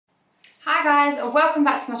Hi guys, and welcome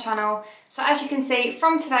back to my channel. So as you can see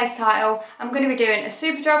from today's title, I'm going to be doing a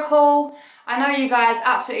Superdrug haul. I know you guys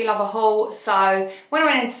absolutely love a haul, so when I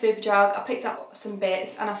went into Superdrug, I picked up some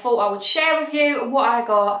bits and I thought I would share with you what I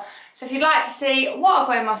got. So if you'd like to see what I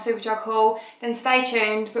got in my Superdrug haul, then stay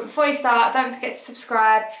tuned. But before you start, don't forget to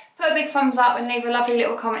subscribe, put a big thumbs up and leave a lovely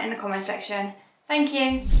little comment in the comment section. Thank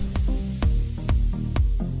you.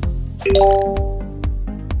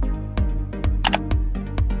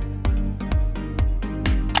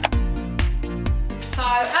 So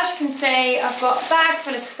as you can see, I've got a bag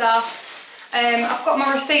full of stuff. I've got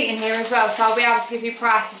my receipt in here as well, so I'll be able to give you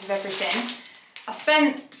prices of everything. I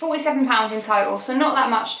spent £47 in total, so not that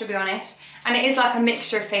much to be honest. And it is like a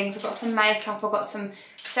mixture of things. I've got some makeup, I've got some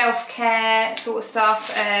self-care sort of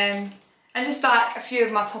stuff, and just like a few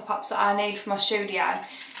of my top-ups that I need for my studio.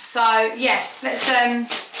 So yeah, let's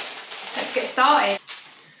get started.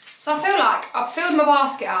 So I feel like I've filled my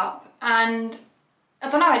basket up and I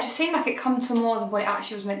don't know, it just seemed like it come to more than what it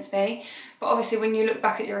actually was meant to be. But obviously when you look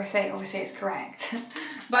back at your receipt, obviously it's correct.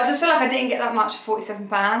 But I just feel like I didn't get that much for £47.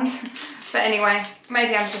 But anyway,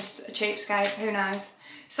 maybe I'm just a cheapskate, who knows.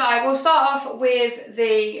 So we'll start off with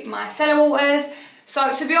my micellar waters.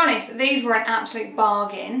 So to be honest, these were an absolute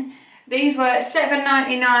bargain. These were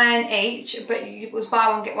 $7.99 each, but it was buy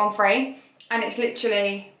one get one free. And it's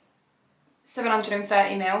literally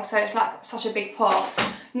 730ml, so it's like such a big pot.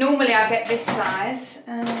 Normally I get this size.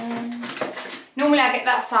 Normally I get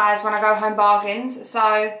that size when I go home bargains. So,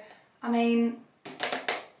 I mean,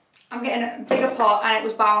 I'm getting a bigger pot and it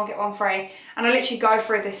was buy one get one free. And I literally go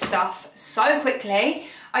through this stuff so quickly.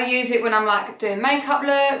 I use it when I'm like doing makeup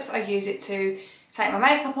looks. I use it to take my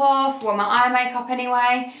makeup off, well my eye makeup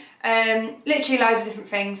anyway. Literally loads of different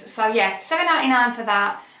things. So yeah, $7.99 for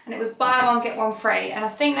that. And it was buy one get one free. And I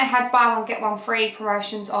think they had buy one get one free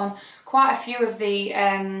promotions on quite a few of the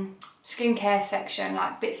skincare section,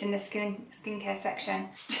 like bits in the skincare section.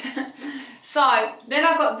 So then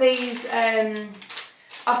I got these, I've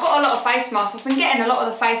got a lot of face masks. I've been getting a lot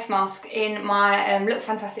of the face masks in my Look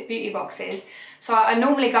Fantastic beauty boxes. So I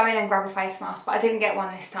normally go in and grab a face mask, but I didn't get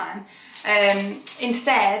one this time.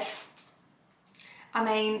 Instead, I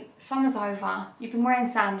mean, summer's over. You've been wearing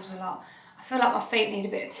sandals a lot. I feel like my feet need a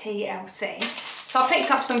bit of TLC. So I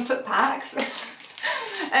picked up some foot packs.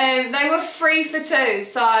 They were 3 for 2,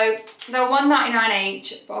 so they were $1.99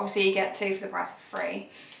 each, but obviously you get 2 for the price of 3.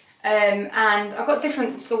 And I've got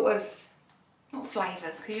different sort of, not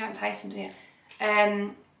flavours, because you don't taste them, do you?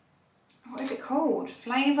 What is it called?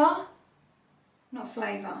 Flavour? Not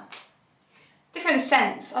flavour. Different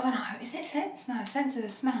scents. I don't know. Is it scents? No, scents is a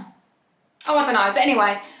smell. Oh, I don't know. But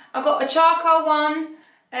anyway, I've got a charcoal one,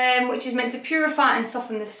 which is meant to purify and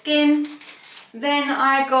soften the skin. Then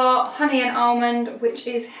I got honey and almond, which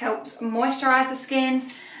helps moisturise the skin.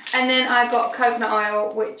 And then I got coconut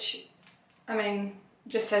oil, which, I mean,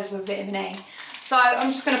 just says with vitamin E. So I'm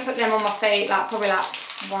just going to put them on my feet, like probably like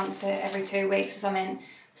once every 2 weeks or something.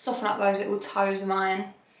 Soften up those little toes of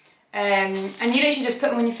mine. And you literally just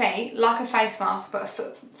put them on your feet, like a face mask, but a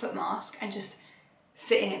foot mask, and just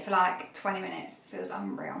sit in it for like 20 minutes. It feels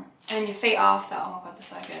unreal. And then your feet after, oh my god, they're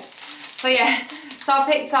so good. So yeah, so I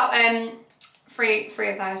picked up three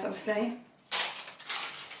of those, obviously.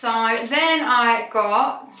 So then I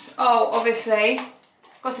got, oh, obviously,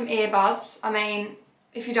 got some earbuds. I mean,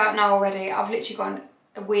 if you don't know already, I've literally got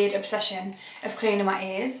a weird obsession of cleaning my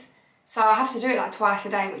ears. So I have to do it like twice a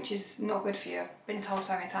day, which is not good for you. I've been told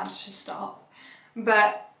so many times I should stop.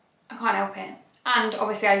 But I can't help it. And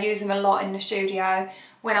obviously I use them a lot in the studio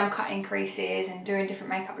when I'm cutting creases and doing different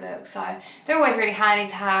makeup looks. So they're always really handy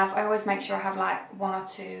to have. I always make sure I have like 1 or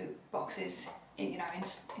 2 boxes in, you know,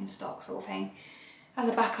 in stock sort of thing, as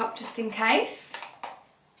a backup just in case.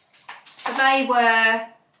 So they were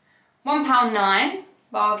 £1.09,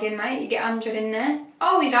 bargain mate, you get 100 in there.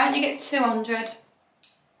 Oh, you don't, you get 200.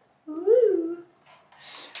 Ooh.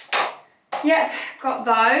 Yep, got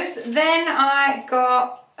those. Then I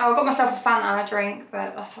got myself a Fanta drink,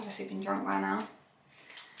 but that's obviously been drunk by now.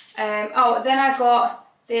 Oh, then I got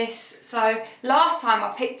this. So last time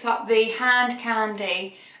I picked up the hand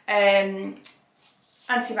candy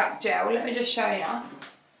antibac gel. Let me just show you.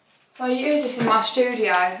 So I use this in my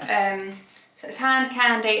studio. So it's hand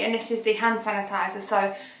candy and this is the hand sanitizer.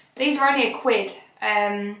 So these are only £1,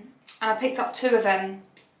 and I picked up 2 of them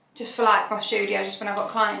just for like my studio, just when I got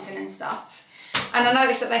clients in and stuff. And I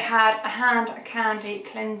noticed that they had a hand candy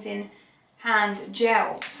cleansing hand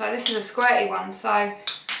gel. So this is a squirty one. So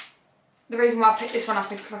the reason why I picked this one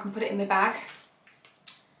up is because I can put it in my bag.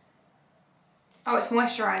 Oh, it's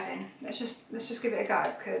moisturising. Let's just give it a go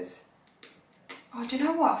because, oh, do you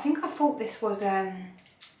know what? I think I thought this was hand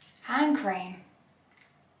Hand cream.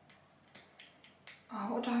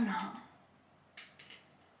 Oh, what a donut.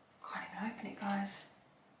 Can't even open it, guys.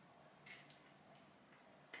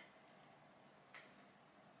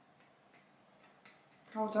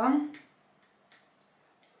 Hold on.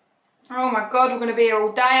 Oh my god, we're going to be here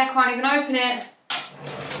all day. I can't even open it.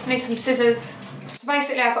 I need some scissors. So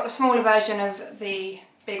basically I've got the smaller version of the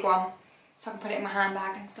big one, so I can put it in my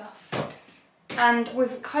handbag and stuff. And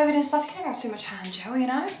with COVID and stuff, you can never have too much hand gel, you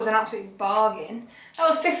know? It was an absolute bargain. That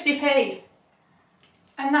was 50p.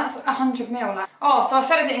 And that's 100ml. Like. Oh, so I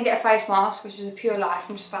said I didn't get a face mask, which is a pure lie,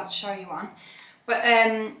 so I'm just about to show you one. But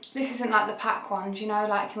this isn't like the pack ones, you know,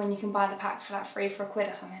 like when you can buy the packs for like £3 for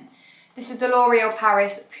 £1 or something. This is the L'Oreal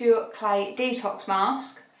Paris Pure Clay Detox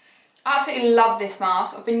Mask. I absolutely love this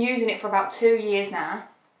mask. I've been using it for about 2 years now.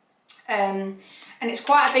 And it's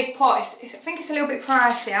quite a big pot. I think it's a little bit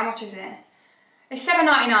pricey. How much is it? It's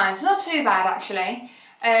 £7.99. It's not too bad actually.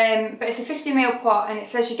 But it's a 50ml pot and it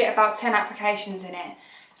says you get about 10 applications in it.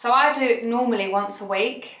 So I do it normally once a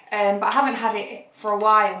week, but I haven't had it for a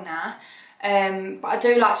while now. But I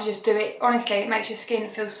do like to just do it. Honestly, it makes your skin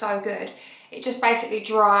feel so good. It just basically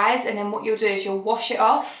dries, and then what you'll do is you'll wash it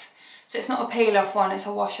off. So it's not a peel off one, it's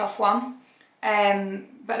a wash off one.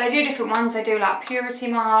 But they do different ones. They do like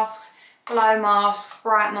purity masks, glow masks,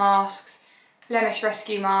 bright masks, blemish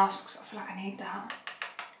rescue masks. I feel like I need that.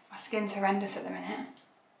 My skin's horrendous at the minute.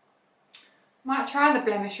 Might try the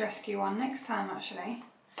blemish rescue one next time actually.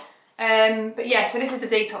 But yeah, so this is the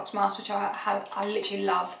detox mask, which I literally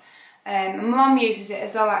love. And my mum uses it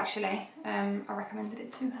as well actually. I recommended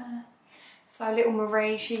it to her. So little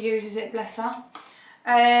Marie, she uses it, bless her.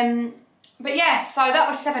 But yeah, so that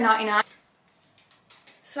was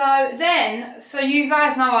 £7.99. So you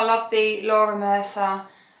guys know I love the Laura Mercier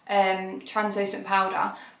translucent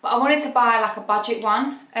powder, but I wanted to buy like a budget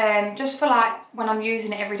one, just for like when I'm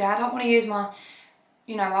using it every day. I don't want to use my,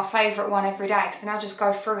 you know, my favourite one every day, because then I'll just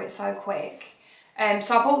go through it so quick.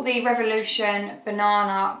 So I bought the Revolution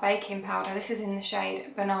Banana Baking Powder. This is in the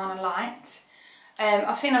shade Banana Light.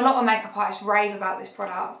 I've seen a lot of makeup artists rave about this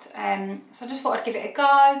product, so I just thought I'd give it a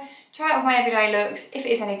go, try it with my everyday looks. If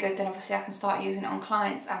it is any good, then obviously I can start using it on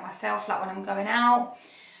clients and myself, like when I'm going out.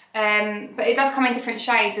 But it does come in different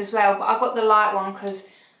shades as well, but I got the light one because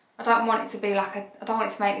I don't want it to be like I don't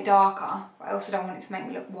want it to make me darker, but I also don't want it to make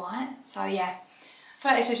me look white. So yeah, I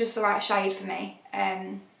feel like this is just the right shade for me.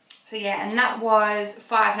 So yeah, and that was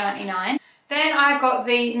 £5.99. Then I got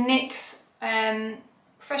the NYX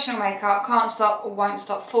Professional Makeup Can't Stop or Won't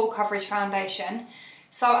Stop Full Coverage Foundation.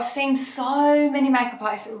 So I've seen so many makeup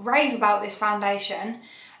artists rave about this foundation.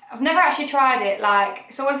 I've never actually tried it. Like,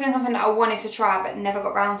 it's always been something that I wanted to try but never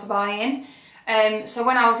got round to buying. So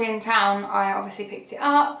when I was in town, I obviously picked it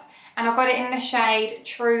up and I got it in the shade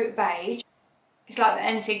True Beige. It's like the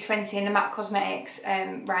NC20 in the MAC Cosmetics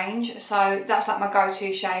range. So that's like my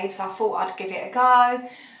go-to shade. So I thought I'd give it a go.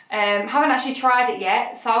 Haven't actually tried it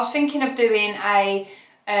yet. So I was thinking of doing a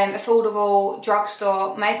affordable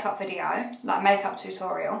drugstore makeup video, like makeup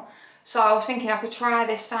tutorial. So I was thinking I could try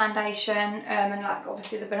this foundation and like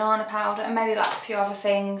obviously the banana powder and maybe like a few other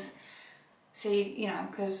things. See, you know,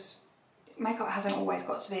 because makeup hasn't always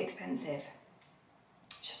got to be expensive.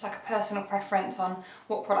 It's just like a personal preference on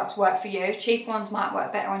what products work for you. Cheap ones might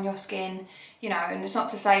work better on your skin, you know, and it's not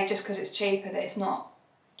to say just because it's cheaper that it's not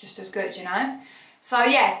just as good, you know. So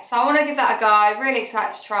yeah, so I want to give that a go. Really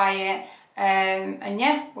excited to try it. And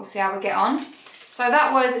yeah, we'll see how we get on. So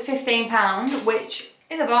that was £15, which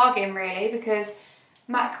is a bargain really, because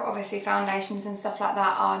MAC obviously foundations and stuff like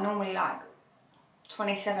that are normally like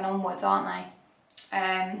 27 onwards, aren't they?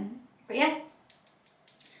 But yeah,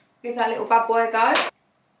 give that little bad boy a go.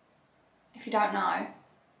 If you don't know,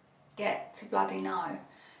 get to bloody know.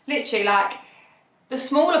 Literally, like, the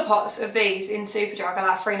smaller pots of these in Superdrug are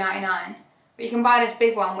like £3.99, but you can buy this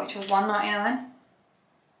big one which was £1.99.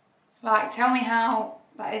 Like, tell me how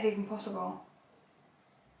that is even possible.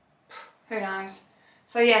 Who knows?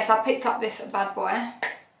 So yes, I picked up this bad boy.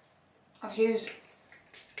 I've used...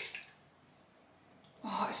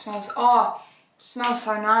 Oh, it smells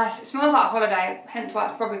so nice. It smells like holiday, hence why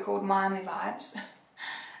it's probably called Miami Vibes.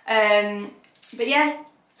 But yeah,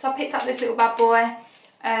 so I picked up this little bad boy.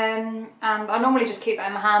 And I normally just keep that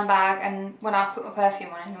in my handbag, and when I put my perfume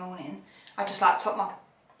on in the morning, I just like top my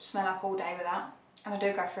smell up all day with that. And I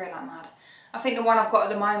do go through it like mad. I think the one I've got at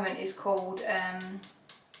the moment is called,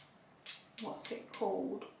 what's it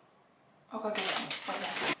called? I'll go get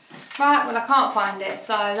it. Right, well I can't find it,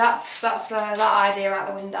 so that's that idea out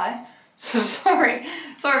the window. So sorry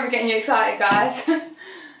for getting you excited, guys.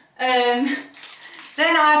 Then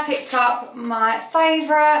I picked up my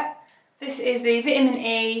favourite. This is the Vitamin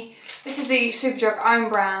E This is the Superdrug own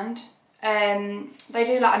brand. They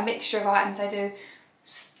do like a mixture of items. They do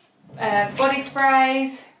body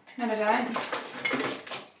sprays. No, they don't.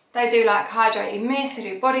 They do like hydrating mist, they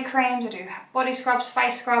do body creams, they do body scrubs,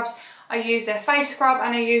 face scrubs. I use their face scrub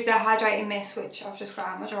and I use their hydrating mist, which I've just got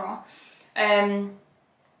out of my drawer. And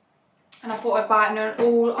I thought I'd buy an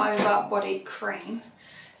all over body cream.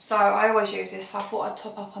 So I always use this, so I thought I'd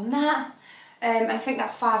top up on that. And I think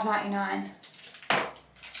that's $5.99.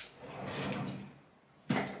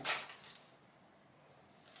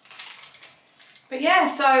 But yeah,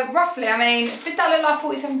 so roughly, I mean, did that look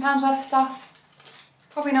like £47 worth of stuff?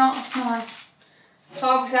 Probably not, no. So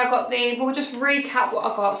obviously I got the, we'll just recap what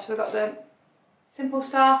I got. So we got the simple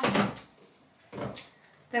stuff.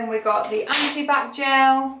 Then we got the anti-bac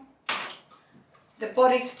gel, the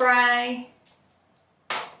body spray,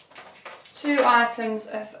 2 items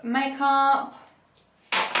of makeup.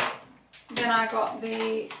 Then I got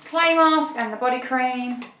the clay mask and the body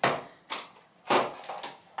cream,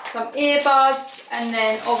 some earbuds, and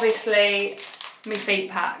then obviously my feet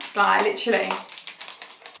packs, like literally.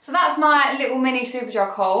 So that's my little mini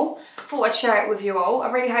Superdrug haul. Thought I'd share it with you all.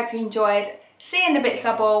 I really hope you enjoyed seeing the bits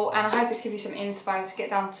I bought, and I hope it's given you some inspo to get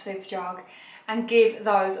down to Superdrug and give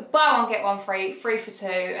those buy one get one free, 3 for 2,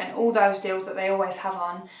 and all those deals that they always have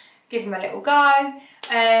on. Give them a little go.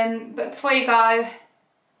 But before you go,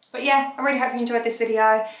 but yeah, I really hope you enjoyed this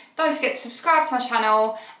video. Don't forget to subscribe to my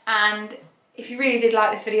channel, and if you really did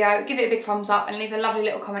like this video, give it a big thumbs up and leave a lovely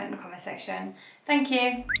little comment in the comment section. Thank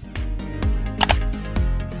you.